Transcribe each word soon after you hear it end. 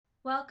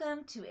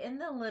Welcome to In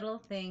the Little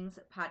Things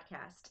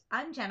podcast.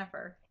 I'm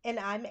Jennifer. And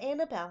I'm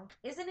Annabelle.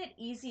 Isn't it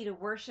easy to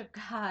worship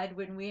God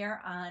when we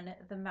are on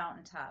the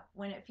mountaintop,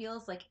 when it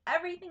feels like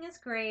everything is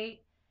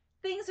great,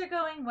 things are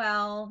going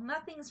well,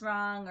 nothing's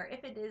wrong, or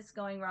if it is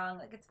going wrong,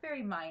 like it's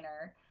very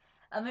minor?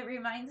 It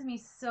reminds me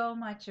so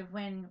much of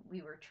when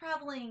we were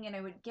traveling and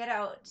I would get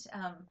out,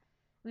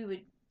 we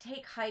would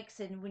take hikes,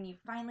 and when you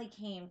finally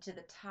came to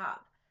the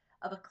top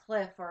of a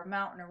cliff or a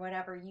mountain or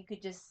whatever, you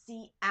could just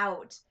see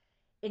out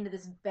into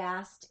this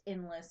vast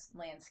endless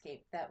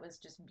landscape that was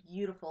just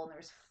beautiful, and there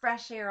was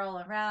fresh air all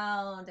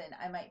around, and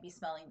I might be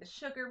smelling the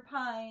sugar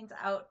pines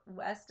out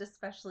west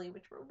especially,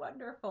 which were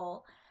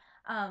wonderful.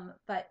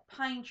 But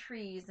pine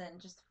trees and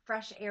just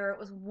fresh air, it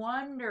was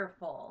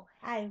wonderful.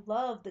 I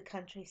love the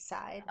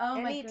countryside. Oh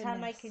my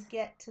Anytime I goodness. could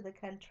get to the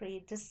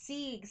country to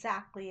see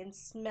exactly and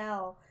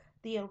smell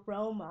the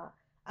aroma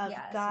of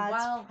Yes, God's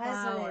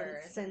wildflowers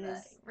presence and and the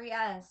his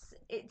yes,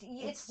 it's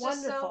it's just so,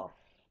 wonderful.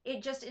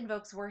 it just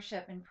invokes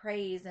worship and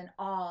praise and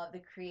awe of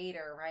the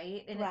creator,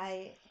 right?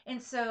 Right. And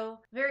so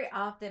very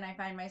often I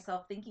find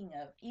myself thinking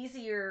of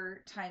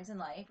easier times in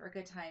life or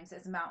good times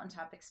as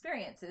mountaintop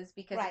experiences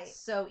because it's Right.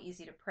 so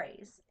easy to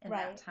praise in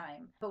that Right.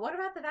 time. But what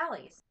about the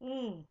valleys?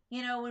 Mm.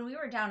 When we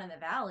were down in the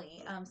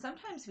valley,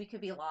 sometimes we could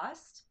be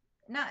lost.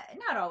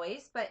 Not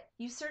always, but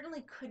you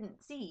certainly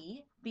couldn't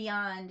see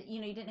beyond.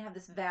 You didn't have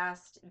this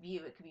vast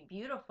view. It could be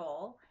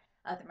beautiful.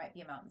 There might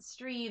be a mountain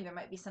stream. There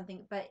might be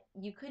something, but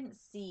you couldn't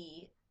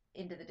see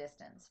into the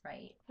distance,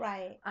 right?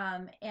 Right.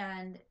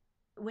 And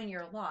when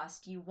you're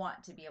lost, you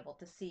want to be able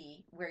to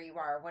see where you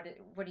are. What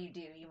do?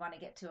 You want to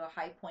get to a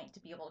high point to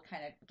be able to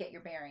kind of get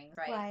your bearings,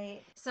 right?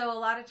 Right. So a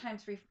lot of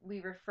times we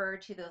refer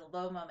to the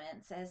low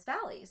moments as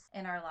valleys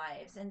in our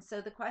lives. And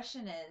so the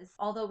question is,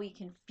 although we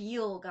can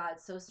feel God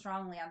so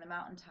strongly on the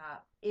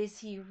mountaintop, is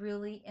he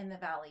really in the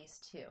valleys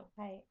too?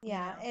 Right. You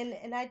Yeah. know?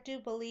 And I do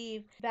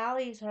believe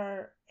valleys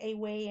are a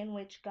way in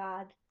which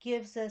God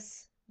gives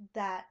us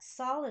that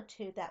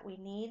solitude that we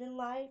need in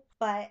life,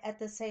 but at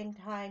the same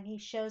time he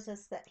shows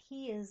us that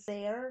he is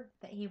there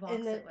That he in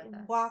walks the it with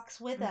us. walks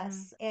with Mm-hmm.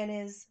 us and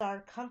is our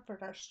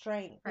comfort, our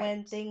strength when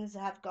Right. things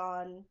have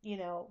gone,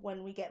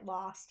 when we get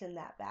lost in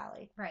that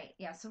valley. Right.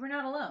 Yeah. So we're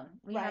not alone.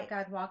 We have Right.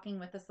 God walking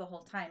with us the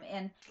whole time.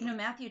 And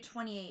Matthew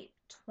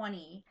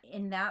 28:20,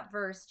 in that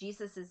verse,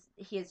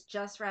 he has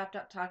just wrapped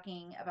up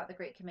talking about the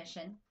Great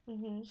Commission.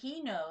 Mhm.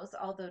 He knows,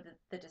 although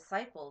the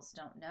disciples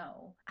don't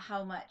know,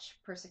 how much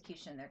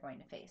persecution they're going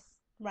to face.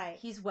 Right.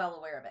 He's well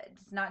aware of it.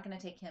 It's not going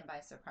to take him by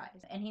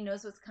surprise. And he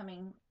knows what's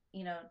coming,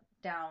 you know,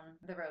 down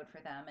the road for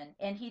them.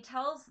 And he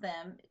tells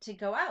them to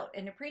go out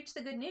and to preach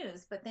the good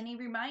news, but then he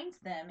reminds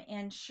them,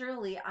 and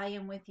surely I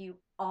am with you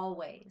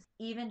always,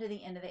 even to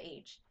the end of the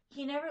age.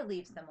 He never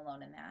leaves them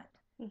alone in that.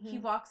 He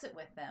Mhm. walks it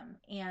with them,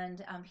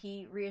 and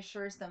he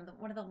reassures them that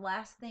one of the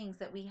last things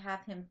that we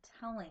have him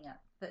telling us,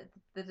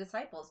 the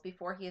disciples,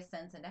 before he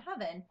ascends into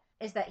heaven,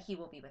 is that he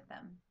will be with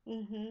them.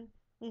 Mhm.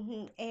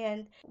 Mhm.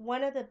 And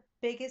one of the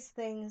biggest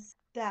things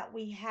that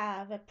we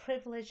have, a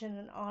privilege and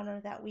an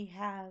honor that we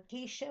have,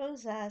 he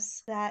shows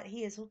us that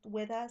he is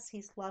with us,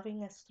 he's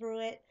loving us through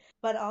it,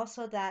 but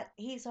also that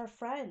he's our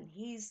friend.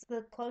 He's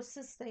the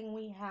closest thing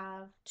we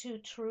have to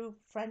true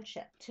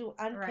friendship, to Right.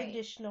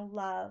 unconditional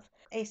love.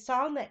 A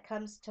song that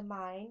comes to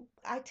mind,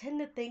 I tend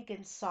to think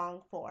in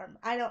song form.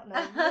 I don't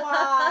know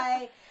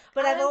why,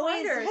 but I've I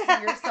always wonder,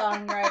 singer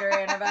songwriter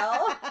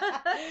Annabelle.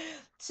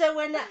 So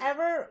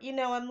whenever,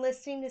 I'm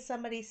listening to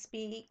somebody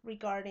speak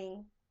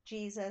regarding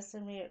Jesus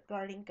and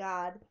regarding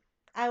God,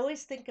 I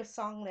always think of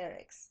song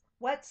lyrics.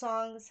 What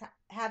songs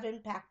have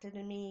impacted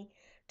in me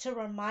to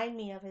remind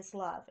me of his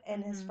love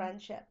and his Mm-hmm.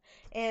 friendship?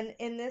 And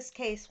in this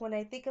case, when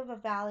I think of a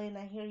valley and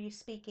I hear you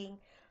speaking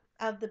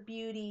of the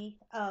beauty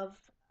of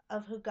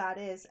who God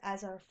is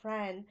as our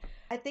friend,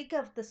 I think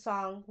of the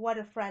song "What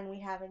a Friend We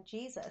Have in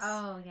Jesus."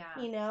 Oh yeah,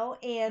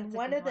 And that's a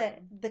one good of the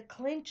one. the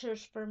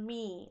clinchers for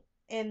me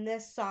in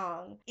this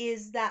song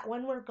is that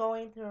when we're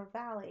going through a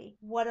valley,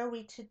 what are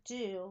we to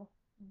do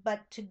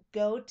but to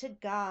go to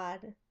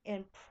God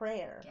in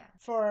prayer Yes.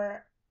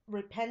 for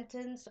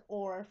repentance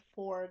or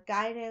for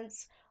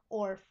guidance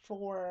or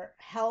for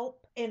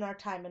help in our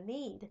time of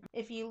need.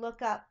 If you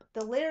look up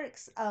the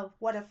lyrics of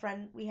What a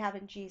Friend We Have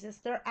in Jesus,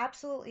 they're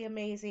absolutely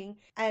amazing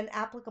and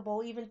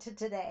applicable even to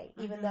today,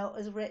 even Mm-hmm. though it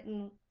was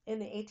written in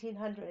the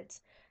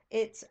 1800s.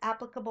 It's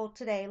applicable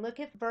today. Look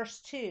at verse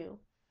 2.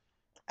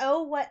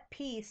 Oh, what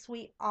peace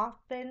we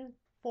often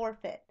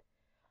forfeit.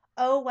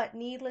 Oh, what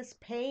needless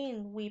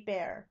pain we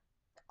bear.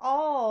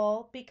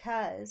 All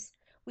because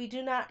we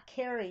do not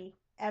carry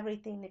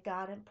everything to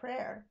God in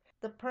prayer.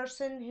 The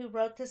person who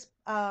wrote this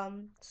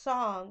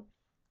song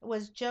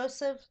was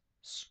Joseph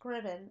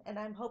Scriven, and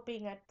I'm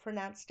hoping I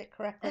pronounced it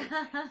correctly.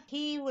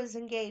 He was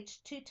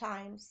engaged 2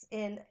 times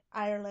in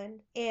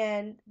Ireland,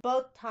 and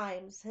both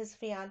times his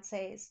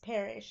fiancées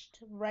perished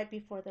right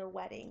before their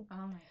wedding.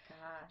 Oh my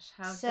gosh,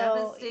 how So,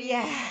 devastating. Oh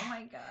yeah.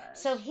 my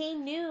So gosh. he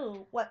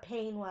knew what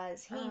pain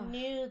was. He Oh,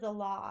 knew the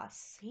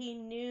loss. He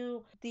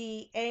knew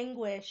the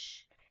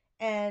anguish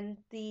and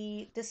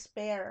the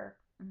despair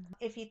Mhm.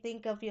 If you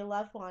think of your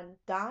loved one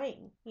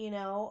dying,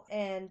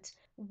 and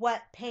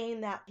what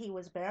pain that he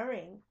was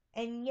bearing.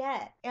 And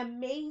yet,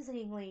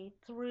 amazingly,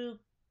 through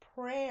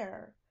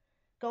prayer,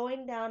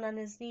 going down on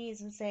his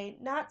knees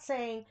and not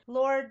saying,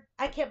 Lord,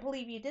 I can't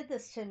believe you did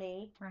this to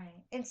me.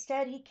 Right.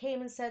 Instead, he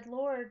came and said,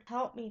 Lord,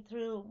 help me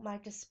through my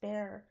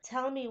despair.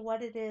 Tell me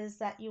what it is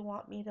that you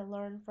want me to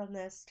learn from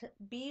this. To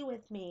be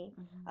with me,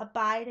 Mhm.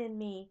 abide in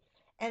me,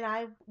 and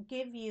I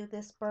give you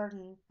this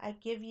burden. I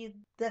give you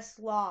this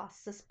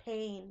loss, this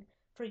pain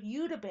for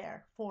you to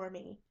bear for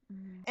me.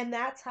 Mhm. And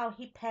that's how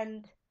he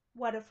penned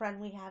What a Friend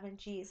We Have in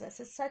Jesus.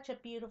 It's such a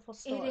beautiful It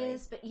story.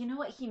 is, but you know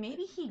what?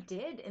 Maybe he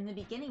did in the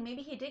beginning.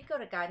 Maybe he did go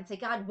to God and say,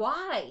 God,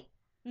 why?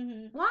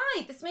 Hmm.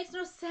 Why? This makes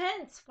no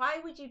sense. Why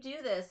would you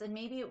do this? And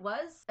maybe it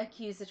was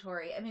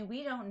accusatory. I mean,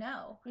 we don't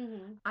know.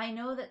 Hmm. I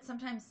know that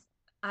sometimes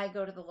I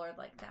go to the Lord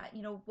like that.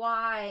 You know,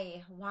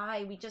 why?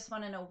 Why? We just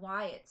want to know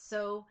why.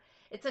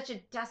 It's such a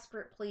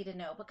desperate plea to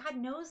know. But God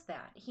knows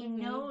that. He Hmm.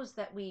 knows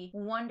that we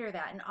wonder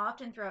that. And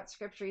often throughout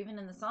scripture, even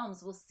in the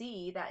Psalms, we'll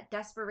see that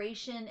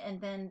desperation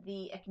and then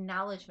the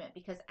acknowledgement.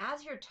 Because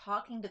as you're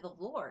talking to the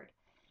Lord,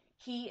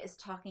 he is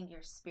talking to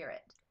your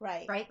spirit,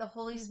 Right. right? The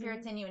Holy Hmm.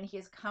 Spirit's in you and he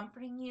is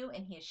comforting you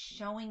and he is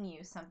showing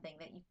you something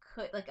that you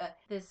could, like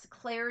this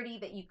clarity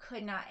that you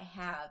could not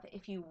have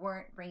if you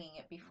weren't bringing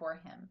it before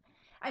him.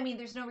 I mean,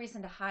 there's no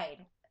reason to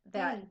hide Mm.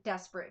 that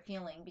desperate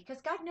feeling because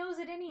God knows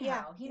it Yeah.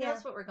 anyhow. He Yeah.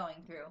 knows what we're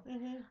going through.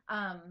 Hmm.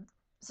 Um,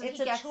 so It's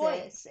he a gets it,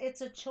 choice.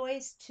 It's a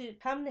choice to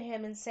come to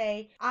him and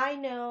say, I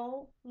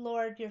know,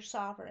 Lord, you're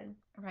sovereign.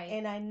 right?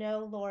 And I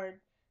know,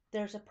 Lord,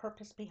 there's a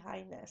purpose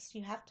behind this.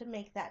 You have to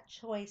make that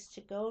choice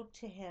to go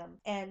to him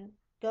and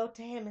go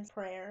to him in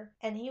prayer,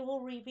 and he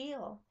will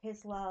reveal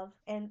his love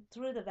and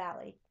through the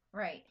valley.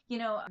 Right. You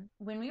know,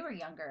 when we were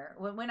younger,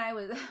 when I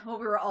was, well,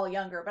 we were all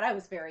younger, but I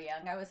was very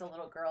young. I was a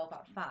little girl,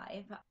 about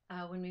 5,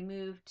 when we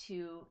moved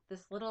to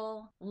this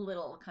little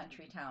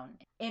country town.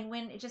 And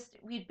when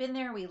we'd been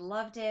there, we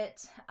loved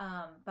it.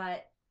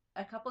 But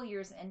a couple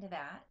years into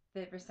that,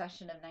 the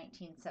recession of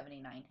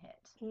 1979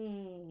 hit.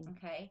 Mm.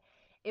 Okay.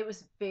 It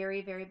was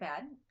very, very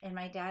bad. And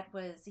my dad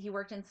he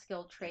worked in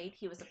skilled trade.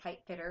 He was a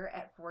pipe fitter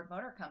at Ford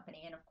Motor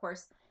Company. And of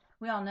course,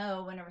 we all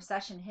know when a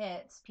recession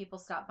hits, people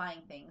stop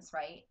buying things,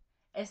 right?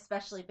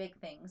 Especially big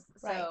things.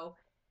 Right. So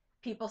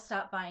people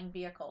stopped buying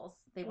vehicles.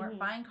 They weren't Hmm.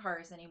 buying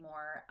cars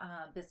anymore.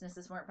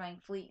 Businesses weren't buying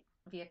fleet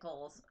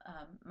vehicles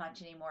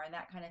much anymore and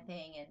that kind of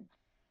thing. And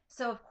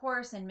so, of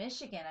course, in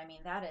Michigan, I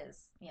mean, that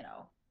is,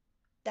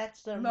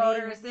 That's the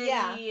Motor main,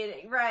 yeah,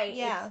 City, right? It's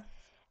yeah.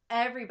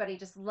 everybody,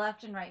 just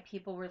left and right,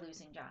 people were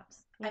losing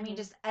jobs. I mean, Hmm.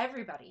 just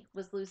everybody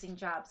was losing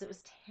jobs. It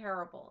was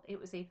terrible. It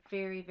was a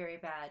very, very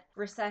bad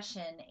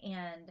recession.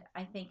 And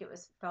I think it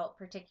was felt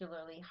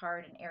particularly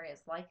hard in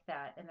areas like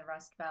that in the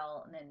Rust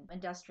Belt and in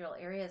industrial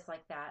areas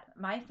like that.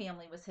 My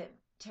family was hit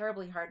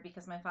terribly hard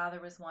because my father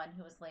was one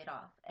who was laid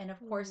off. And of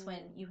course, when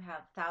Mm. you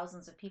have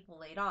thousands of people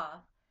laid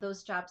off,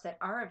 those jobs that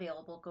are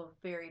available go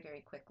very,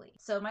 very quickly.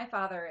 So my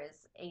father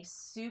is a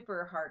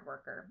super hard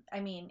worker. I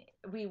mean,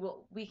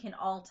 we can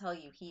all tell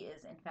you he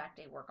is in fact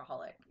a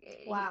workaholic.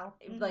 Wow.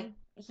 Hmm.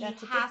 He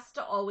That's a good. has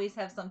to always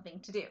have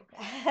something to do.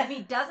 If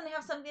he doesn't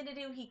have something to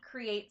do, he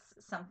creates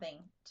something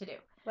to do.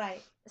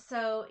 Right.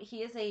 So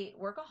he is a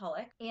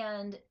workaholic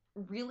and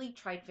really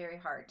tried very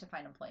hard to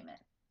find employment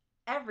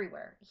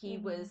everywhere. He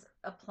Hmm. was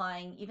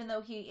applying, even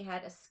though he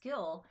had a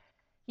skill,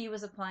 he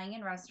was applying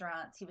in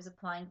restaurants, he was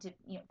applying to,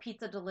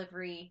 pizza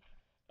delivery.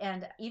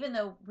 And even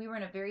though we were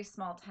in a very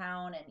small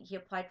town and he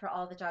applied for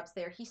all the jobs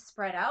there, he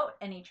spread out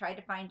and he tried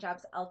to find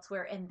jobs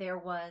elsewhere and there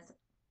was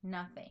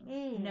nothing.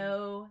 Mm.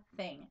 No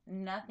thing.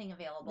 Nothing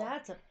available.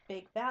 That's a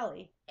big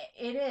valley.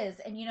 It is.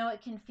 And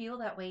it can feel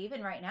that way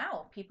even right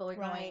now. People are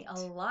going, a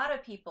Right. lot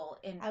of people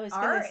in I was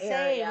gonna our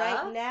say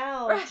right area.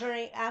 now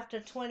during after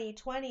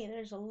 2020,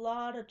 there's a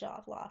lot of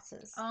job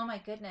losses. Oh my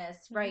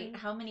goodness, right. Mhm.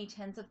 How many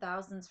tens of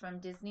thousands from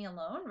Disney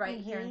alone,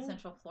 right here in Mhm.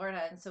 Central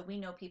Florida. And so we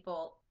know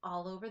people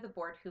all over the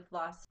board who've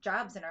lost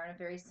jobs and are in a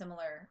very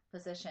similar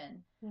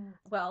position. Mm.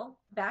 Well,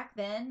 back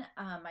then,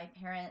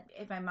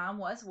 my mom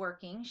was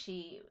working.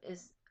 She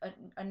is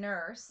a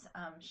nurse.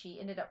 She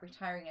ended up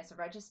retiring as a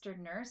registered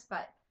nurse,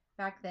 but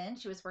back then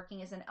she was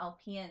working as an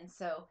LPN.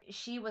 So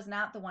she was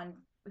not the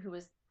one who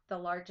was the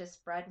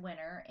largest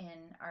breadwinner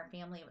in our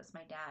family. It was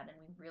my dad, and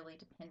we really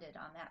depended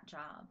on that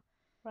job.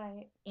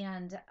 Right.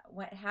 And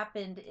what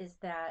happened is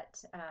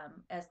that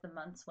as the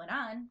months went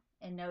on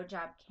and no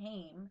job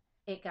came,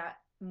 it got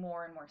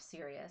more and more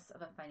serious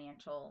of a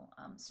financial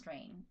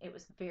strain. It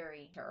was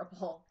very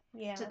terrible to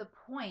Yeah. the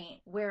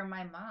point where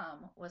my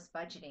mom was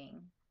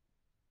budgeting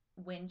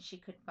when she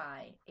could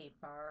buy a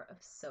bar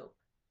of soap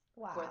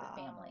for the Wow.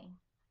 family.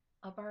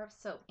 A bar of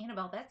soap.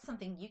 Annabelle, that's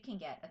something you can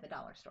get at the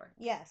dollar store.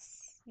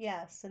 Yes.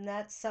 Yes, and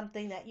that's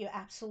something that you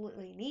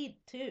absolutely need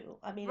too.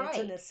 I mean, it's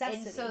a Right. And so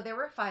necessity. there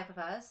were 5 of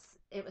us.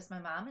 It was my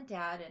mom and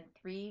dad and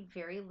 3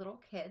 very little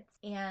kids.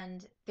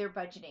 And they're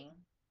budgeting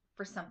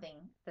for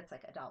something that's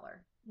like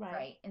 $1. Right.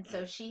 Right. And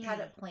so she had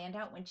it planned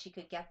out when she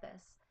could get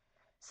this.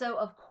 So,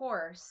 of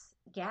course,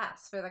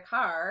 gas for the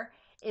car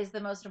is the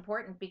most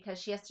important because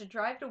she has to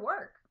drive to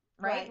work,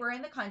 right? Right. We're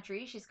in the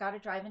country. She's got to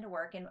drive into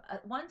work. And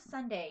one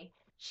Sunday,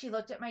 she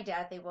looked at my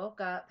dad. They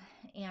woke up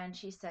and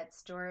she said,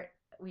 Stuart,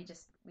 we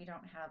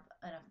don't have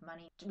enough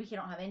money. We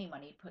don't have any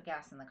money to put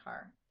gas in the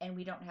car. And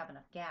we don't have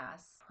enough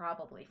gas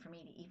probably for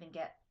me to even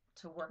get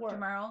to work Work.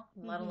 tomorrow,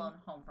 let Mm-hmm. alone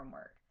home from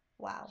work.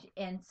 Wow.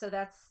 And so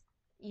that's,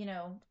 you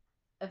know,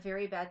 a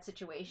very bad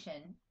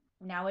situation.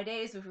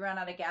 Nowadays, if we run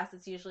out of gas,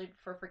 it's usually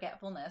for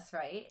forgetfulness,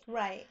 right?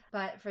 Right.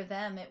 But for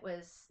them, it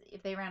was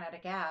if they ran out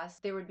of gas,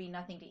 there would be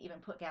nothing to even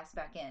put gas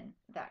back in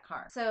that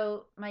car.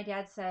 So my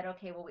dad said,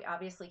 okay, well, we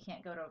obviously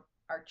can't go to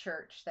our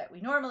church that we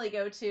normally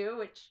go to,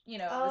 which, you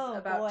know, was Oh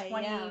about boy,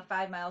 yeah.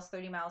 25 miles,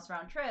 30 miles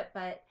round trip.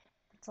 But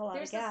It's a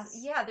lot of gas.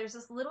 there's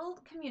this little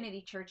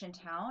community church in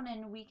town,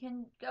 and we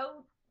can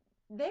go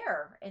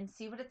there and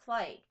see what it's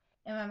like.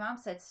 And my mom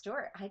said,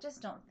 Stuart, I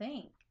just don't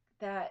think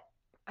that,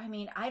 I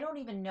mean, I don't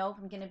even know if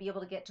I'm going to be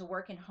able to get to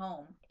work and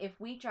home. If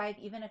we drive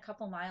even a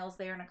couple miles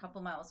there and a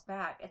couple miles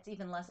back, it's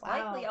even less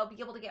likely Wow. I'll be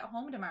able to get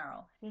home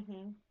tomorrow.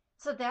 Mm-hmm.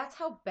 So that's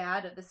how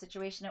bad of the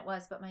situation it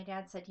was. But my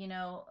dad said,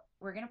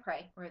 we're going to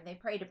pray. They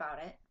prayed about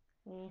it.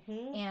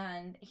 Mm-hmm.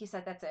 And he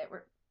said, that's it.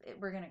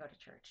 We're going to go to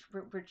church.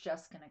 We're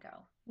just going to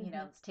go. Mm-hmm.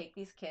 Let's take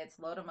these kids,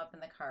 load them up in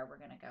the car. We're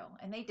going to go.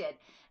 And they did.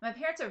 My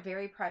parents are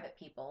very private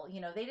people.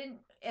 They didn't,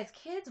 as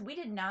kids, we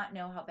did not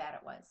know how bad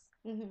it was.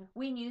 Mm-hmm.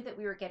 We knew that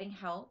we were getting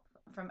help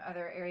from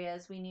other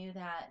areas. We knew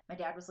that my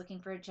dad was looking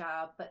for a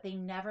job, but they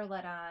never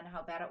let on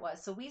how bad it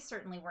was. So we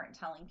certainly weren't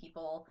telling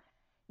people,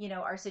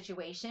 our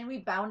situation. We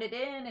bounded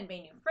in and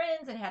made new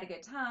friends and had a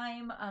good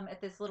time at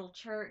this little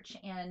church.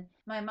 And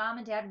my mom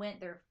and dad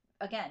went.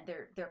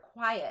 They're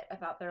quiet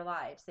about their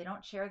lives. They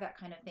don't share that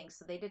kind of thing.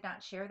 So they did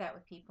not share that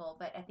with people.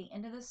 But at the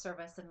end of the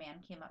service, a man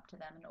came up to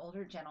them, an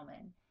older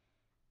gentleman,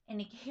 and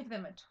he gave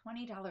them a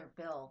 $20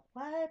 bill.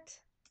 What?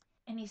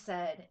 And he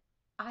said,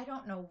 I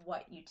don't know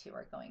what you two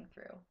are going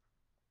through,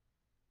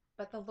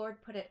 but the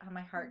Lord put it on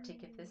my heart to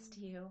give this to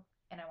you,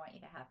 and I want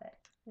you to have it.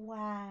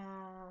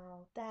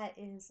 Wow, that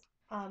is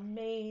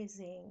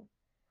amazing.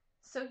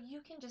 So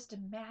you can just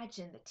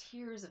imagine the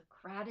tears of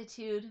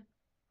gratitude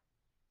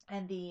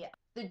and the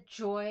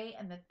joy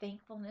and the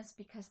thankfulness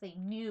because they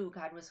knew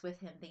God was with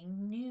him. They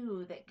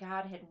knew that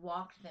God had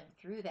walked them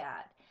through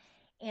that.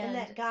 And And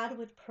that God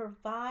would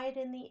provide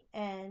in the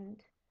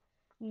end,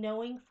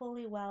 knowing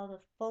fully well the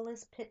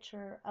fullest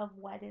picture of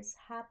what is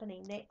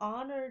happening. They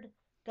honored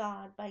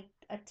God by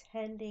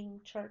attending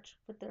church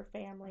with their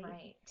family.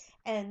 right.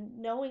 And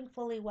knowing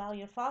fully well,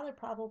 your father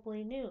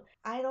probably knew,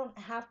 I don't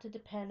have to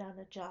depend on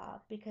a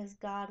job because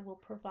God will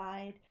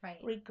provide Right.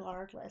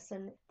 regardless.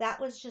 And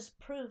that was just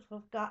proof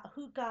of God,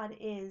 who God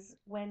is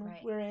when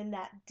Right. we're in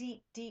that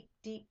deep, deep,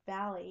 deep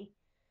valley,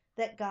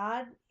 that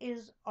God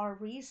is our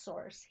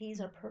resource.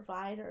 He's our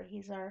provider.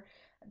 He's our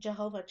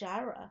Jehovah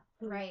Jireh,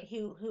 Right.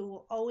 who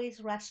will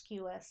always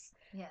rescue us,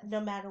 Yes.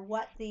 no matter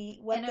what the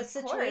And of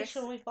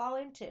situation course, we fall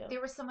into. there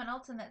was someone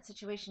else in that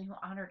situation who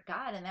honored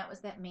God, and that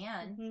was that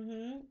man,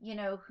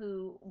 Mm-hmm.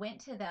 Who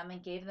went to them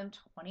and gave them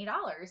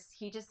 $20.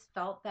 He just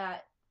felt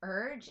that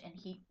urge and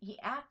he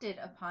acted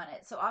upon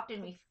it. So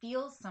often we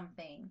feel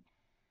something,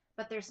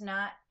 but there's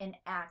not an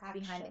act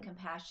behind the Action.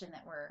 compassion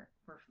that we're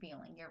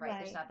feeling. You're right.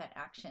 There's Right. not that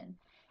action.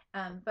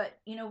 But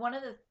one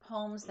of the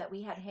poems that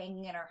we had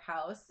hanging in our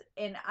house,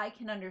 and I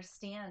can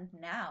understand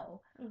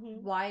now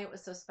Mm-hmm. why it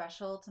was so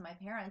special to my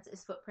parents,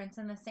 is Footprints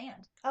in the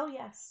Sand. Oh,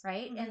 yes.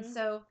 Right. Mm-hmm. And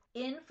so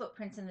in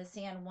Footprints in the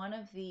Sand, one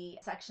of the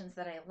sections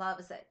that I love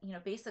is that,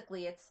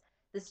 basically it's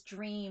this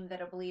dream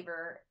that a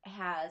believer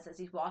has as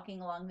he's walking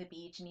along the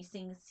beach and he's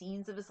seeing the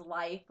scenes of his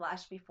life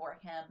flash before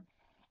him.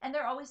 And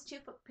there are always two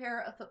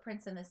pair of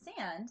footprints in the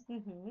sand,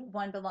 Mm-hmm.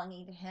 one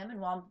belonging to him and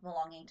one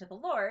belonging to the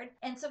Lord.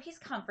 And so he's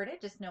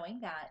comforted just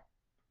knowing that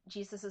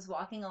Jesus is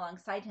walking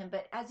alongside him.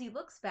 But as he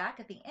looks back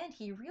at the end,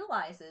 he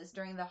realizes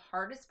during the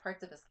hardest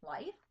parts of his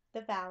life,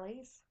 the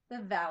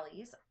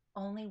valleys,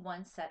 only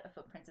one set of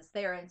footprints is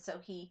there. And so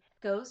he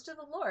goes to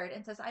the Lord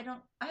and says, I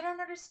don't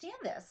understand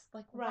this.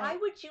 Like, right. Why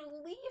would you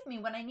leave me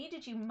when I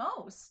needed you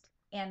most?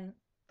 And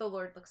the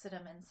Lord looks at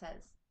him and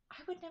says, I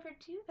would never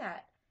do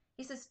that.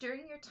 He says,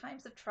 during your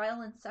times of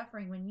trial and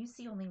suffering, when you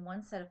see only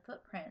one set of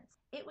footprints,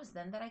 it was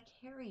then that I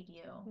carried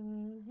you.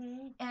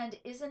 Mm-hmm. And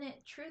isn't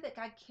it true that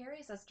God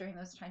carries us during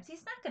those times?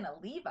 He's not going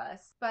to leave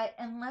us, but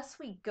unless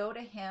we go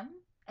to him,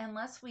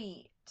 unless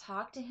we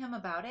talk to him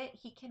about it,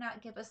 he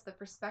cannot give us the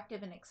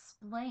perspective and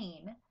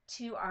explain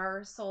to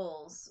our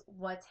souls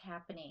what's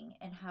happening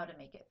and how to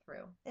make it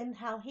through. And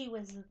how he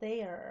was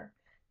there,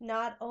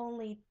 not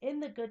only in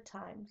the good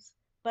times,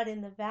 but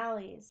in the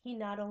valleys. He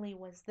not only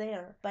was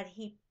there, but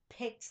he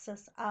picks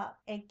us up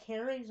and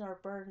carries our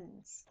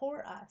burdens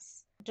for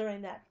us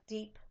during that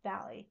deep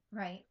valley.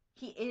 Right.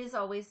 He is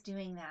always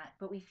doing that,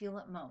 but we feel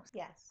it most.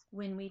 Yes.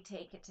 When we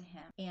take it to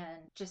him and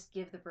just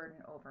give the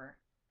burden over.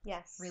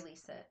 Yes.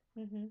 Release it.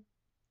 Mm-hmm.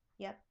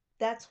 Yep.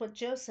 That's what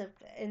Joseph,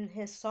 in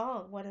his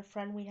song, What a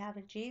Friend We Have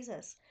in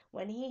Jesus,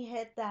 when he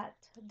hit that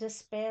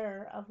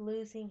despair of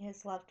losing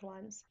his loved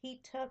ones,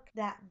 he took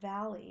that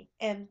valley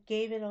and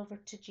gave it over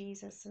to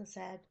Jesus and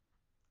said,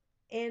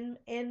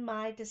 in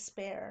my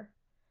despair,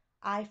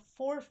 I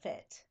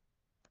forfeit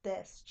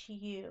this to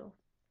you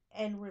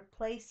and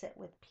replace it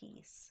with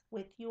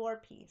your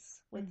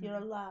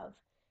Mhm. love,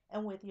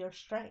 and with your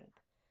strength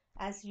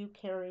as you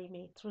carry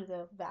me through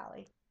the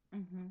valley.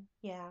 Mhm.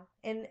 Yeah,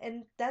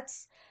 and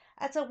that's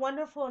a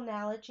wonderful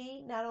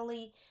analogy. Not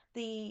only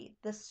the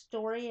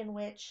story in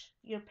which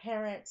your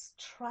parents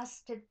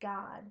trusted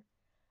God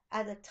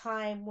at a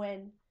time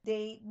when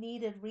they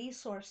needed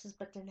resources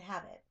but didn't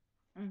have it,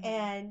 Mhm.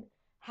 and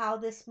how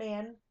this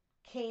man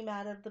came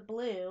out of the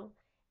blue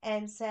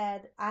and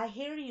said, "I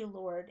hear you,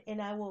 Lord,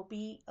 and I will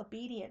be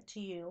obedient to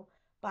you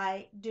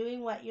by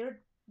doing what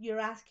you're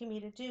asking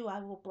me to do. I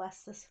will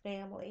bless this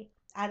family.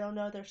 I don't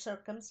know their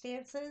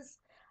circumstances.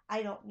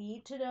 I don't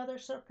need to know their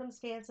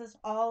circumstances.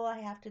 All I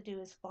have to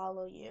do is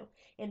follow you."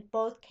 In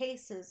both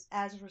cases,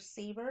 as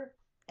receiver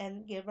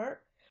and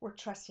giver, we're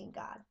trusting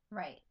God.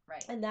 Right.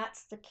 Right. And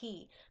that's the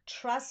key.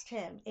 Trust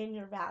Him in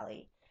your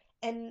valley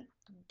and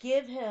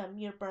give Him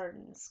your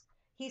burdens.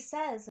 He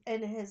says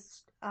in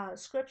His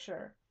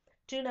scripture,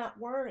 do not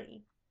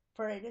worry,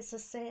 for it is a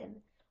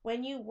sin.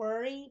 When you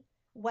worry,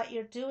 what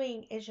you're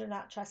doing is you're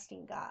not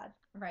trusting God.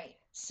 Right.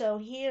 So,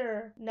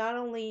 here, not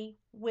only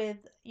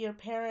with your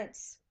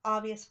parents'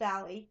 obvious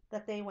valley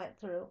that they went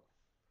through,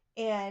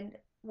 and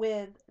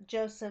with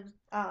Joseph's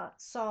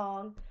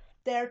song,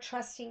 they're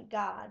trusting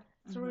God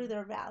through Mhm.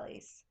 their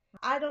valleys.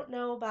 I don't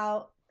know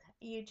about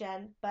you,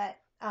 Jen, but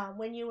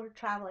when you were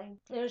traveling,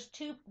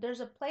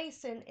 there's a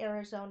place in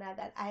Arizona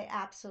that I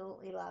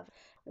absolutely love.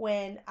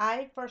 When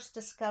I first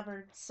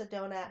discovered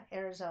Sedona,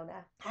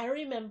 Arizona, I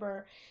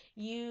remember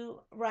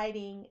you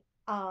writing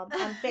on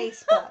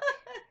Facebook,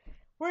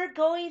 we're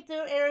going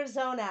through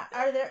Arizona.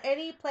 Are there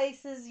any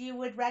places you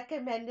would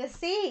recommend to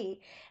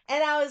see?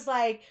 And I was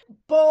like,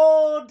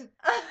 bold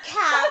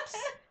caps,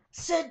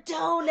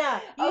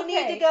 Sedona. You need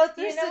to Okay, go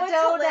through you know what's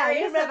Sedona. You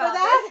hilarious remember about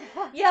this?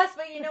 that? Yes,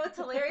 but you know what's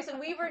hilarious?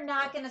 We were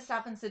not going to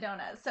stop in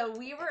Sedona. So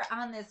we were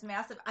on this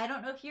massive, I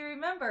don't know if you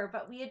remember,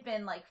 but we had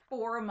been like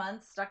 4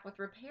 months stuck with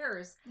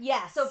repairs. So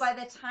Yes. by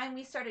the time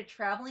we started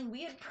traveling,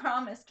 we had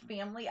promised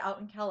family out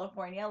in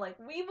California, like,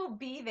 we will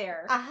be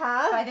there Uh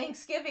huh. by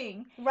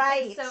Thanksgiving. And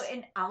Right. so,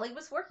 and Ollie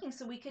was working,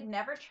 so we could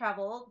never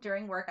travel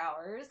during work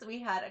hours. We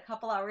had a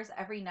couple hours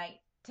every night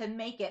to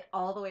make it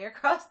all the way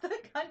across the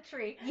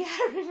country. Yeah,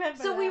 I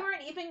remember So we that.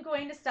 weren't even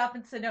going to stop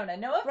in Sedona.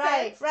 No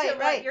Right, offense to right, what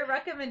right. your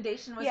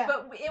recommendation was, Yeah.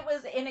 but it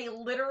was in a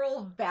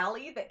literal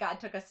valley that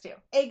God took us to.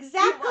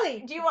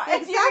 Exactly. Do you want, do you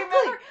remember?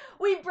 Exactly.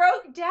 We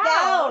broke down.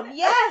 Down.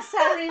 Yes,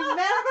 I remember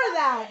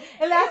that.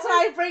 And It that's was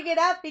why I bring it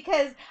up,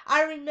 because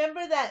I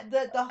remember that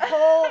the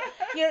whole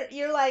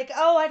you're like,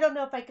 "Oh, I don't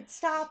know if I could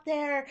stop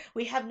there.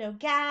 We have no we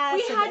gas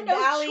and the had no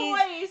valleys."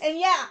 choice. And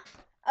yeah.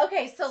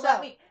 Okay, so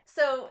So,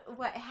 so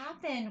what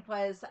happened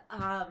was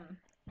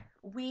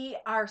we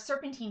our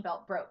serpentine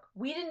belt broke.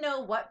 We didn't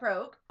know what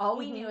broke. All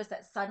we knew mhm. is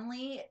that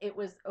suddenly it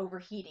was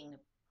overheating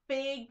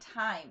big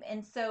time.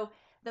 And so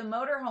the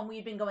motorhome,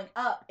 we'd been going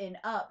up and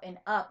up and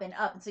up and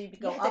up. And so you'd You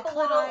go had to up a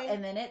little climb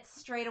and then it's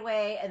straight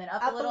away and then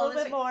up a up a little little and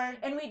bit straight. more.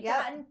 And we'd Yep.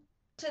 gotten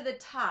to the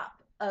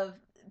top of,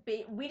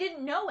 we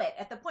didn't know it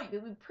at the point,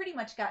 but we pretty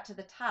much got to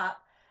the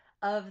top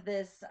of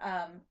this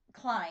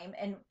climb,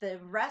 and the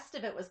rest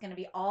of it was going to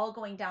be all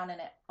going down, and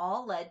it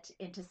all led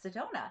into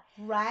Sedona.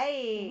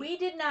 Right. We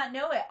did not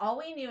know it. All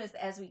we knew is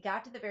as we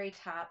got to the very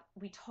top,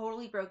 we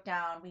totally broke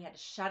down. We had to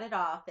shut it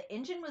off. The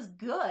engine was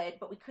good,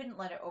 but we couldn't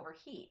let it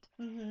overheat.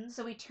 Mhm.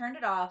 So we turned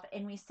it off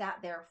and we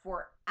sat there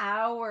for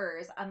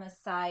hours on the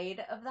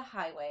side of the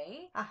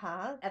highway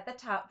Uh-huh. at the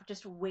top,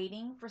 just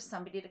waiting for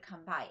somebody to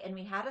come by. And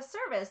we had a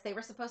service. They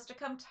were supposed to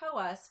come tow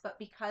us, but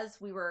because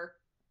we were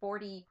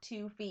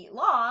 42 feet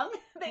long,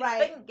 they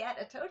Right. couldn't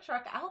get a tow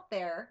truck out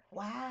there that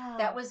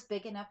Wow. was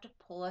big enough to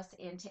pull us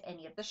into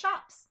any of the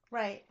shops.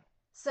 Right.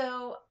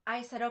 So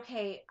I said,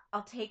 okay,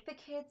 I'll take the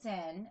kids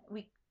in.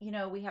 We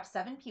have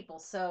 7 people.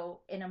 So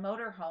in a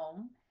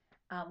motorhome,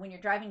 when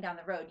you're driving down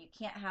the road, you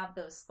can't have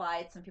those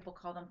slides. Some people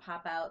call them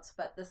pop outs,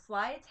 but the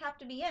slides have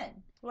to be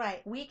in.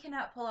 Right. We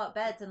cannot pull out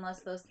beds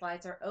unless those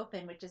slides are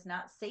open, which is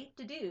not safe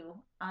to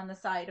do on the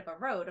side of a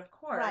road, of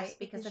course, Right,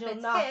 because because if you'll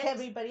it's knock hit,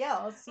 everybody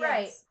else.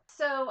 right. Yes.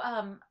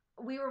 So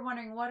we were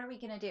wondering, what are we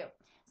going to do?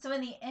 So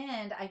in the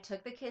end, I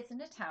took the kids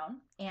into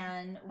town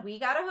and we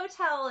got a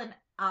hotel, and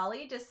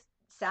Ollie just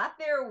sat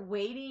there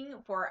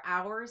waiting for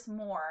hours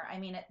more. I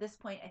mean, at this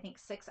point, I think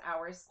 6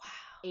 hours, Wow.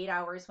 8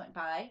 hours went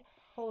by,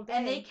 Whole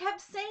and they day.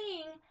 kept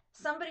saying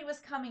somebody was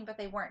coming, but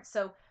they weren't.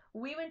 So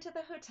we went to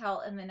the hotel,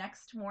 and the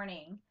next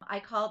morning I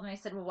called and I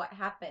said, well, what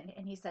happened?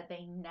 And he said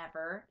they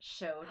never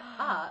showed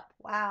up,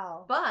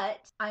 Wow.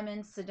 but I'm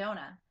in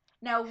Sedona.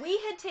 Now, we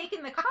had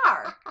taken the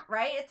car,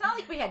 right? It's not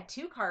like we had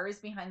 2 cars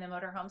behind the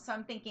motorhome. So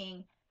I'm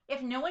thinking,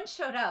 if no one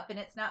showed up and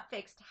it's not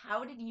fixed,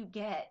 how did you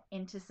get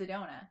into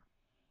Sedona?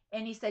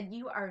 And he said,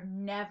 you are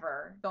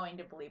never going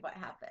to believe what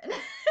happened. And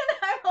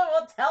I like,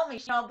 well, tell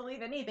me. I'll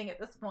believe anything at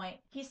this point.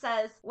 He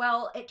says,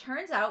 well, it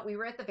turns out we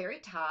were at the very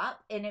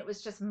top and it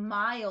was just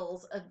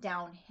miles of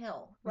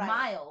downhill, Right.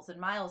 miles and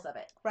miles of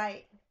it.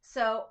 Right.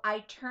 So I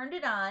turned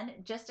it on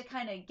just to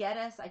kind of get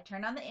us, I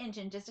turned on the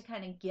engine just to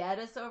kind of get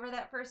us over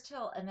that first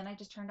hill. And then I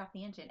just turned off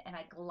the engine and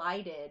I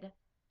glided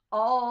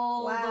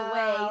all the way.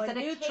 Wow, So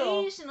neutral.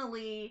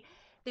 occasionally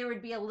there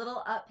would be a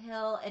little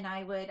uphill and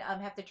I would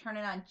have to turn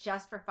it on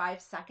just for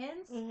 5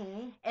 seconds.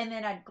 Mhm. And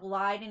then I'd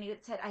glide. And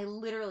it said I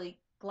literally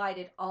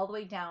glided all the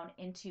way down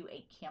into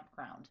a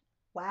campground,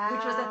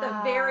 which was at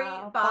the very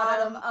Wow.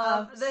 bottom Bottom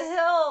of of the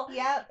hill.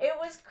 yep. It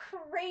was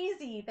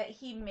crazy that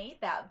he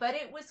made that, but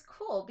it was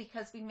cool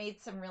because we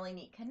made some really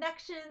neat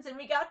connections and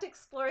we got to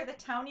explore the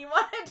town you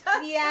wanted us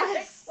to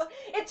Yes. explore.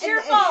 It's And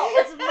your fault.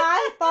 it's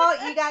my fault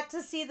you got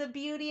to see the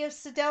beauty of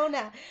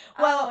Sedona.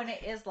 Oh, Well, and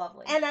it is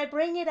lovely. and I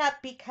bring it up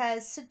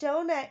because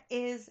Sedona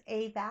is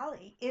a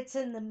valley. It's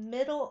in the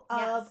middle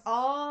Yes. of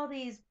all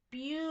these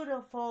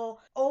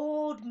beautiful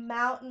old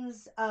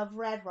mountains of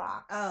red Oh,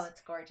 rocks. it's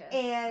gorgeous.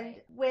 And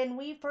Right. when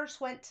we first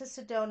went to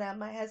Sedona,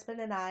 my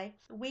husband and I,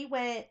 we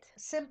went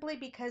simply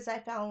because I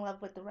fell in love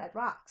with the red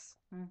rocks.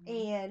 Mm-hmm.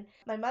 And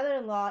my mother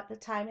in law at the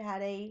time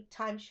had a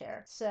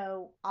timeshare.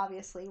 So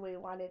obviously we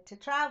wanted to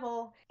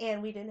travel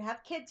and we didn't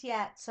have kids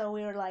yet. So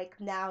we were like,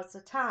 now's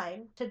the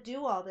time to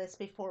do all this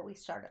before we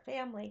start a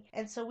family.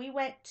 And so we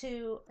went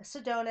to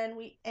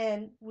Sedona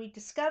and we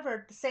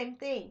discovered the same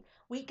thing.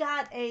 We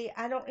got a,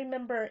 I don't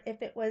remember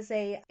if it was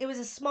a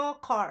small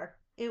car.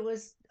 It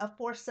was a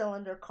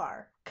 4-cylinder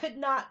car. Could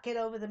not get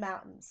over the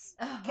mountains.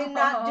 Could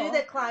not do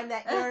the Oh. climb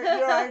that your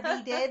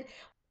RV did.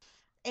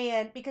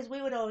 And because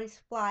we would always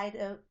fly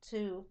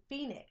to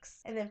Phoenix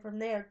and then from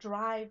there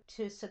drive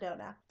to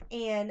Sedona.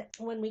 And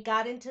when we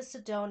got into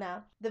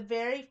Sedona, the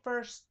very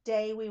first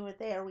day we were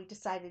there, we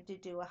decided to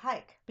do a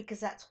hike because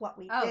that's what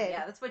we Oh, did.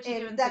 yeah, that's what you do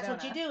And in that's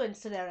what you Sedona. do in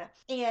Sedona.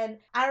 And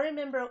I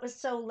remember it was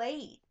so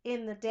late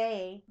in the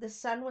day, the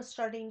sun was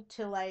starting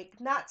to like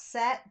not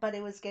set, but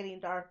it was getting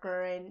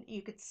darker, and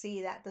you could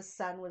see that the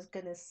sun was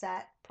going to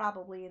set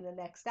probably in the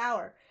next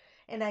hour.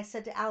 And I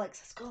said to Alex,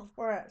 let's go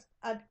for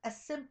a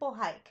simple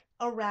hike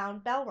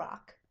around Bell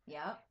Rock.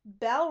 Yep.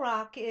 Bell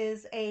Rock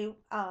is an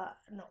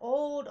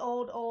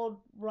old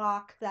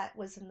rock that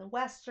was in the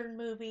Western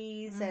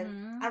movies, and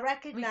Mm-hmm. I We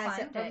recognize it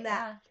climbed from it,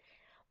 that. yeah.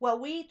 Well,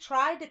 we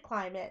tried to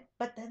climb it,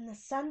 but then the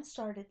sun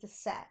started to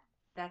set.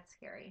 That's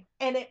scary.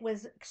 And it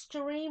was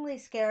extremely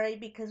scary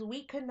because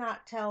we could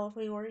not tell if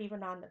we were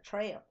even on the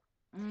trail.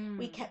 We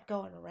Mm. kept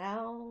going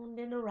around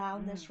and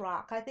around Mm. this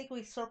rock. I think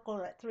we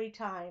circled it 3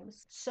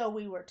 times, so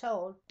we were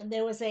told. And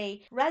there was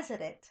a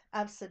resident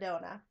of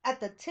Sedona at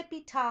the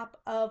tippy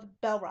top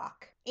of Bell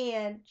Rock,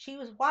 and she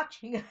was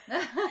watching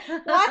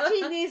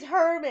watching these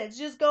hermits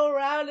just go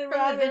around and From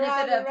the round and benefit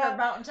round and of her round.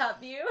 mountaintop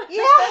view.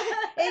 Yeah,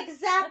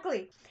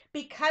 exactly.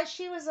 Because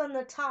she was on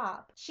the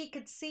top, she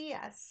could see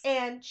us.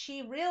 And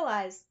she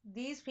realized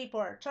these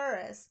people are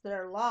tourists.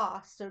 They're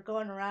lost. They're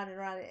going around and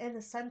around, and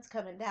the sun's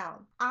coming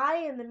down. I,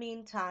 in the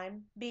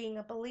meantime, being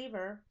a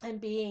believer and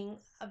being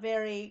a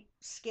very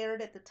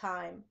scared at the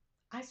time,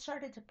 I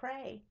started to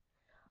pray.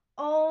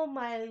 Oh,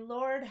 my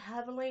Lord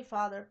Heavenly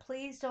Father,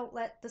 please don't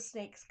let the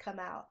snakes come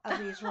out of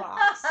these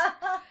rocks.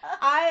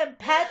 I am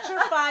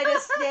petrified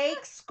of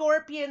snakes,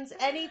 scorpions,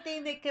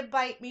 anything that can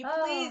bite me.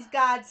 Oh. Please,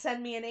 God,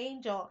 send me an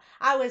angel.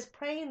 I was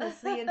praying this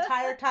the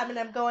entire time, and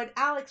I'm going,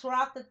 Alex, we're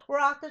off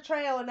the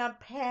trail, and I'm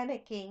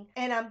panicking,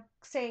 and I'm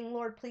saying,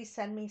 Lord, please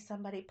send me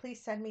somebody.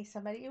 Please send me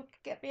somebody. You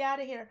get me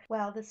out of here.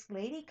 Well, this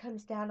lady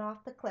comes down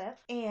off the cliff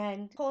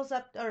and pulls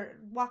up or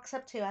walks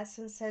up to us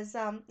and says,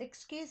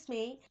 excuse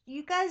me,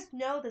 you guys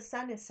know the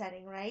sun is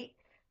setting, right?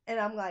 And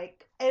I'm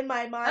like, in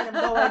my mind, I'm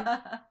going,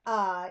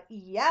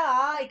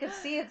 yeah, I could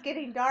see it's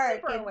getting dark.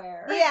 Super And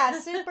aware. yeah,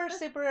 super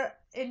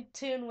in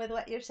tune with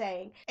what you're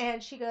saying.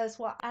 And she goes,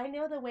 well, I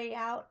know the way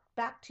out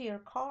back to your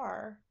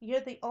car.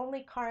 You're the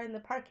only car in the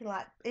parking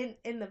lot. In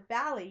the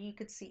valley, you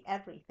could see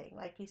everything,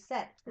 like you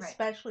said, Right.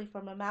 especially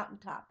from a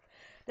mountaintop.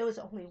 There was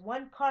only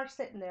one car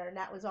sitting there, and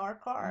that was our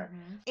car.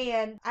 Mm-hmm.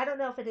 And I don't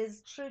know if it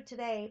is true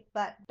today,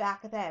 but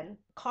back then,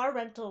 car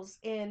rentals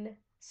in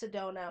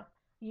Sedona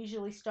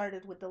usually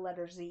started with the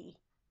letter Z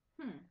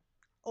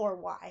or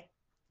Y.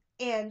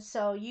 And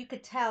so you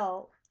could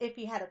tell if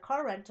you had a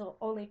car rental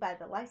only by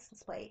the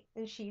license plate.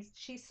 And she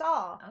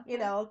saw,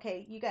 Okay.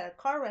 okay, you got a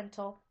car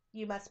rental.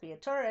 You must be a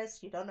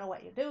tourist. You don't know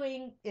what you're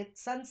doing. It's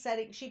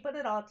sunsetting. She put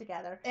it all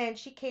together. And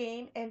she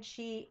came and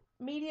she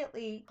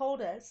immediately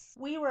told us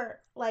we were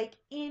like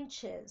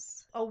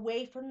inches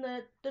away from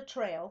the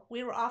trail.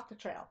 We were off the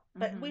trail,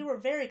 but we were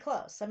very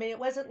close. I mean, it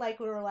wasn't like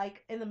we were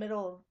like in the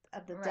middle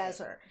of the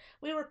desert.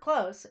 We were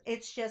close.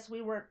 It's just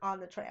we weren't on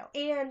the trail.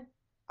 And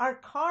our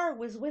car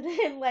was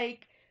within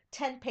like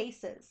 10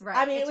 paces. Right.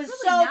 I mean, it's it was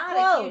really so not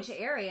close. a huge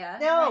area.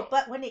 No, right.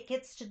 but when it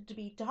gets to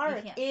be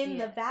dark in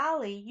the it.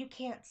 valley, you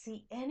can't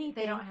see anything.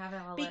 They don't have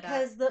it all lit up.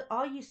 Because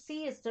all you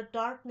see is the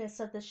darkness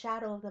of the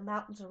shadow of the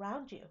mountains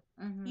around you.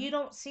 Mm-hmm. You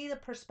don't see the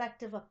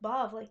perspective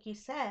above, like you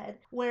said,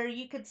 where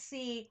you could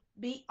see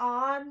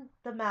beyond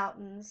the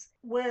mountains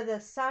where the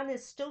sun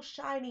is still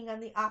shining on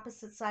the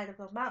opposite side of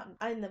the mountain.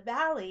 In the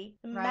valley,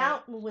 the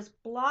mountain was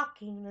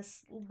blocking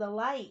the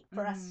light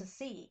for us to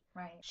see.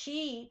 Right.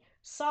 She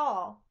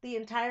saw the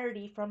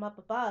entirety from up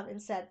above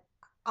and said,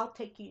 I'll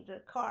take you to the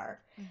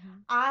car. Mm-hmm.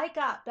 I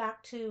got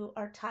back to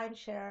our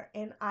timeshare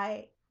and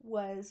I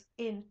was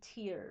in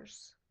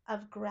tears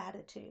of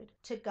gratitude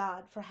to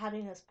God for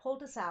having us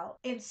pulled us out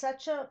in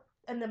such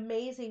an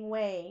amazing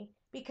way,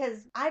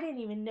 because I didn't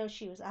even know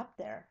she was up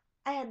there.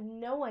 I had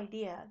no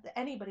idea that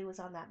anybody was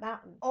on that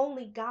mountain.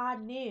 Only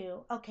God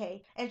knew.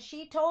 Okay. And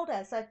she told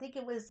us, I think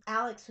it was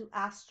Alex who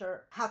asked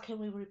her, how can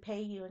we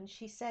repay you? And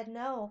she said,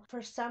 no,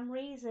 for some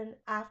reason,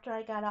 after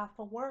I got off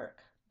of work,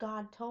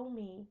 God told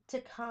me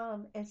to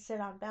come and sit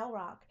on Bell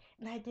Rock.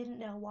 And I didn't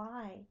know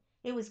why.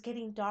 It was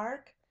getting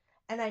dark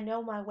and I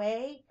know my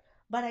way,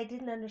 but I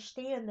didn't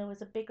understand there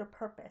was a bigger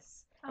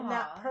purpose. And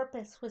that Aw.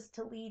 purpose was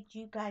to lead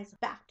you guys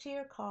back to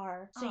your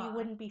car so you Aw.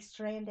 wouldn't be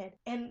stranded.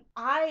 And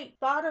I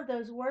thought of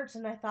those words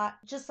and I thought,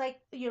 just like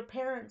your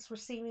parents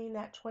receiving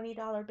that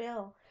 $20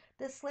 bill,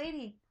 this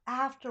lady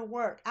after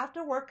work,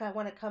 I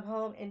want to come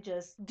home and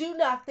just do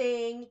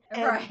nothing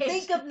and Right.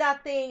 think of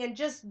nothing and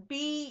just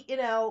be, Let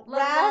alone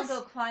rest.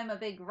 go climb a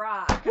big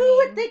rock. Who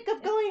would think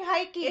of going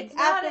hiking It's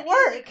not after an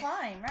easy work?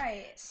 climb,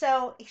 right?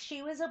 So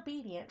she was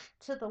obedient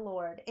to the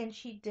Lord and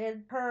she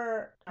did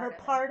her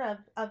part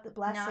of the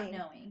blessing,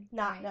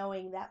 not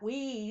knowing that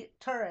we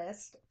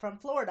tourists from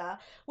Florida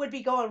would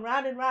be going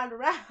round and round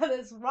and round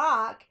this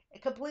rock,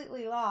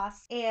 completely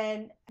lost,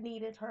 and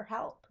needed her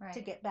help to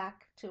get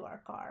back to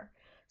our car.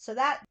 So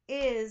that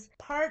is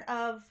part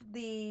of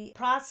the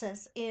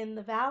process in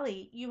the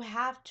valley. You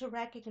have to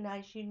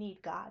recognize you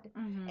need God,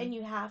 and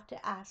you have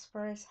to ask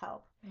for his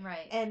help.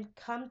 Right. And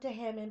come to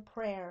him in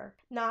prayer,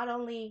 not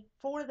only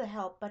for the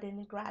help, but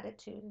in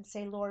gratitude, and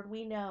say, Lord,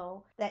 we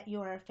know that you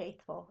are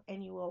faithful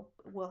and you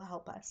will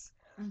help us.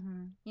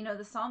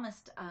 The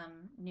psalmist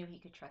knew he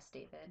could trust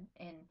David.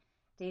 And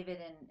David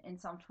in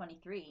Psalm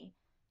 23,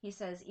 he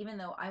says, even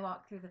though I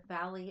walk through the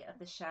valley of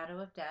the shadow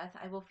of death,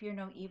 I will fear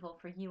no evil,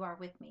 for you are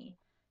with me.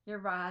 Your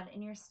rod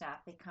and your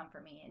staff, they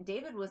comfort me. And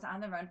David was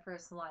on the run for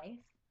his life.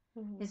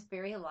 His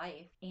very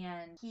life,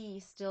 and he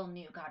still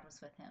knew God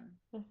was with him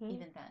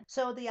even then.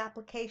 So the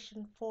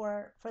application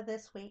for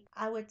this week,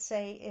 I would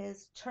say,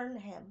 is turn to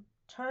him,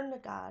 turn to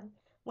God.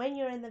 When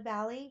you're in the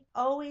valley,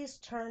 always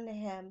turn to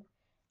him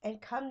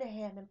and come to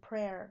him in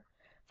prayer,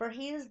 for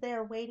he is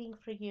there waiting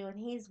for you, and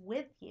he's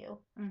with you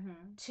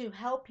to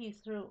help you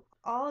through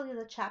all of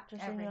the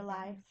chapters in your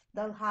life,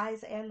 the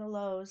highs and the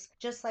lows,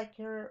 just like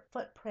your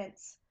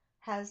footprints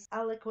has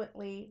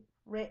eloquently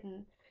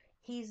written.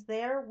 He's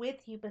there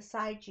with you,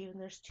 beside you,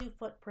 and there's 2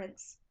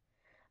 footprints.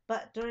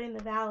 But during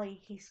the valley,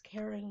 he's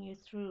carrying you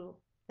through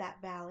that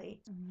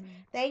valley.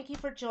 Thank you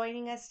for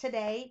joining us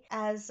today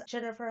as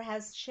Jennifer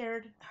has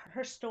shared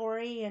her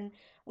story, and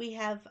we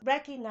have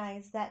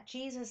recognized that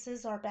Jesus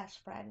is our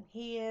best friend.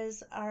 He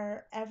is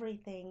our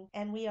everything,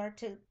 and we are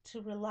to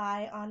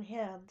rely on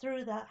him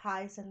through the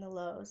highs and the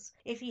lows.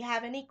 If you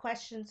have any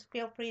questions,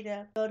 feel free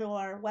to go to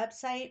our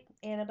website,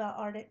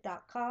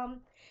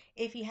 AnnabelleArdent.com.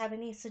 If you have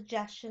any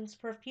suggestions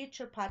for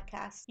future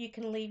podcasts, you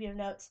can leave your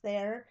notes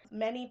there.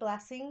 Many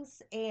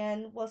blessings,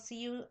 and we'll see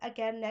you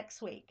again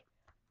next week.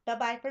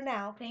 Bye-bye for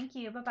now. Thank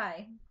you.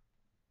 Bye-bye.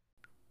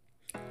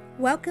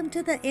 Welcome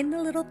to the In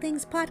the Little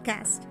Things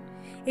podcast.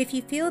 If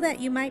you feel that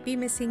you might be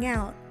missing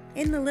out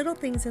in the little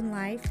things in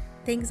life,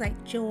 things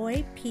like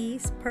joy,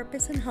 peace,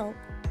 purpose, and hope,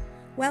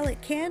 well,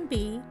 it can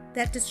be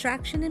that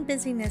distraction and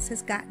busyness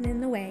has gotten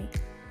in the way.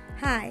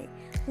 Hi,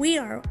 we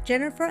are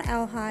Jennifer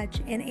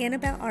Alhodge and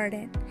Annabelle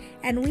Ardent,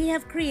 and we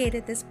have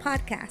created this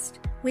podcast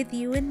with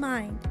you in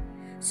mind.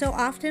 So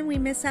often we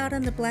miss out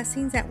on the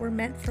blessings that were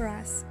meant for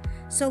us.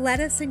 So let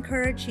us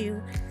encourage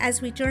you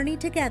as we journey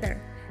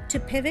together to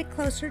pivot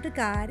closer to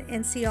God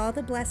and see all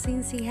the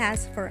blessings he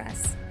has for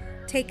us.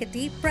 Take a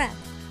deep breath,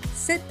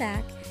 sit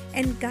back,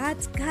 and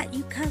God's got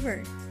you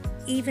covered,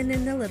 even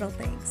in the little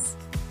things.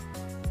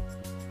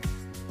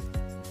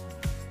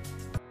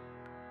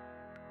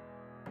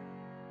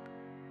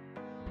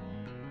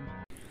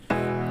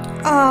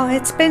 Oh,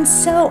 it's been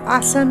so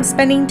awesome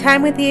spending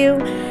time with you.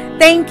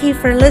 Thank you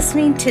for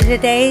listening to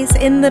today's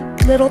In the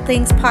Little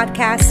Things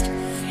podcast.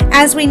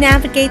 As we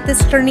navigate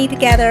this journey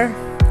together,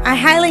 I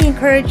highly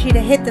encourage you to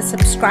hit the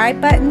subscribe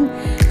button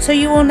so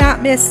you will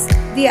not miss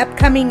the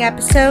upcoming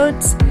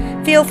episodes.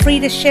 Feel free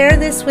to share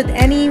this with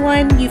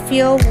anyone you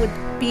feel would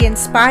be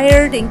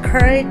inspired,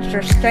 encouraged,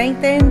 or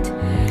strengthened.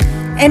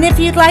 And if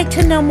you'd like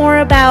to know more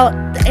about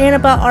the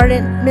Annabelle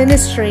Ardent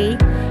Ministry,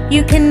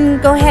 you can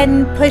go ahead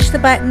and push the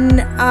button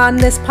on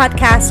this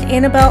podcast,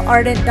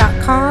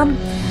 AnnabelleArdent.com.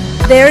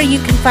 There you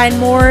can find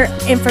more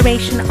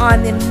information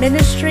on the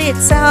ministry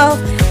itself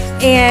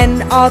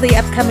and all the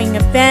upcoming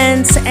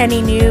events,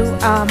 any new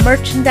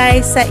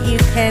merchandise that you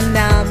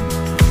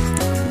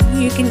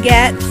can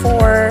get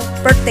for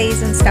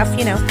birthdays and stuff,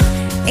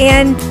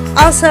 And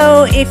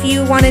also, if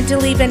you wanted to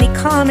leave any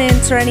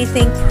comments or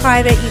anything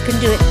private, you can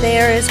do it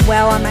there as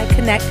well on my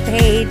Connect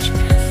page.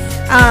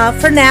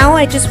 For now,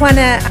 I just want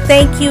to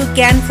thank you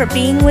again for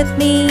being with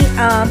me.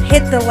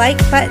 Hit the like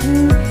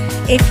button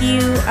if you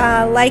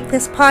like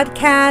this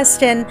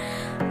podcast, and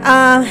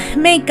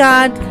may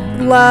God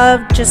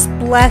love just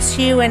bless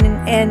you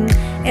and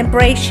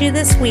embrace you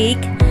this week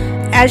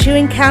as you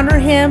encounter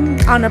Him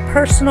on a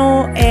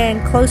personal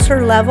and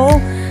closer level,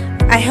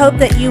 I hope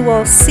that you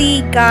will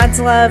see God's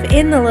love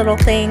in the little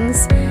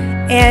things.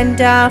 And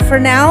for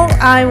now,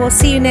 I will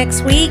see you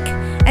next week.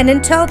 And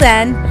until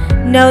then,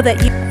 know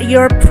that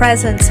your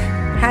presence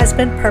has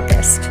been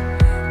purposed.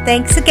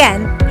 Thanks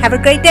again. Have a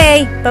great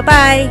day.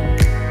 Bye-bye.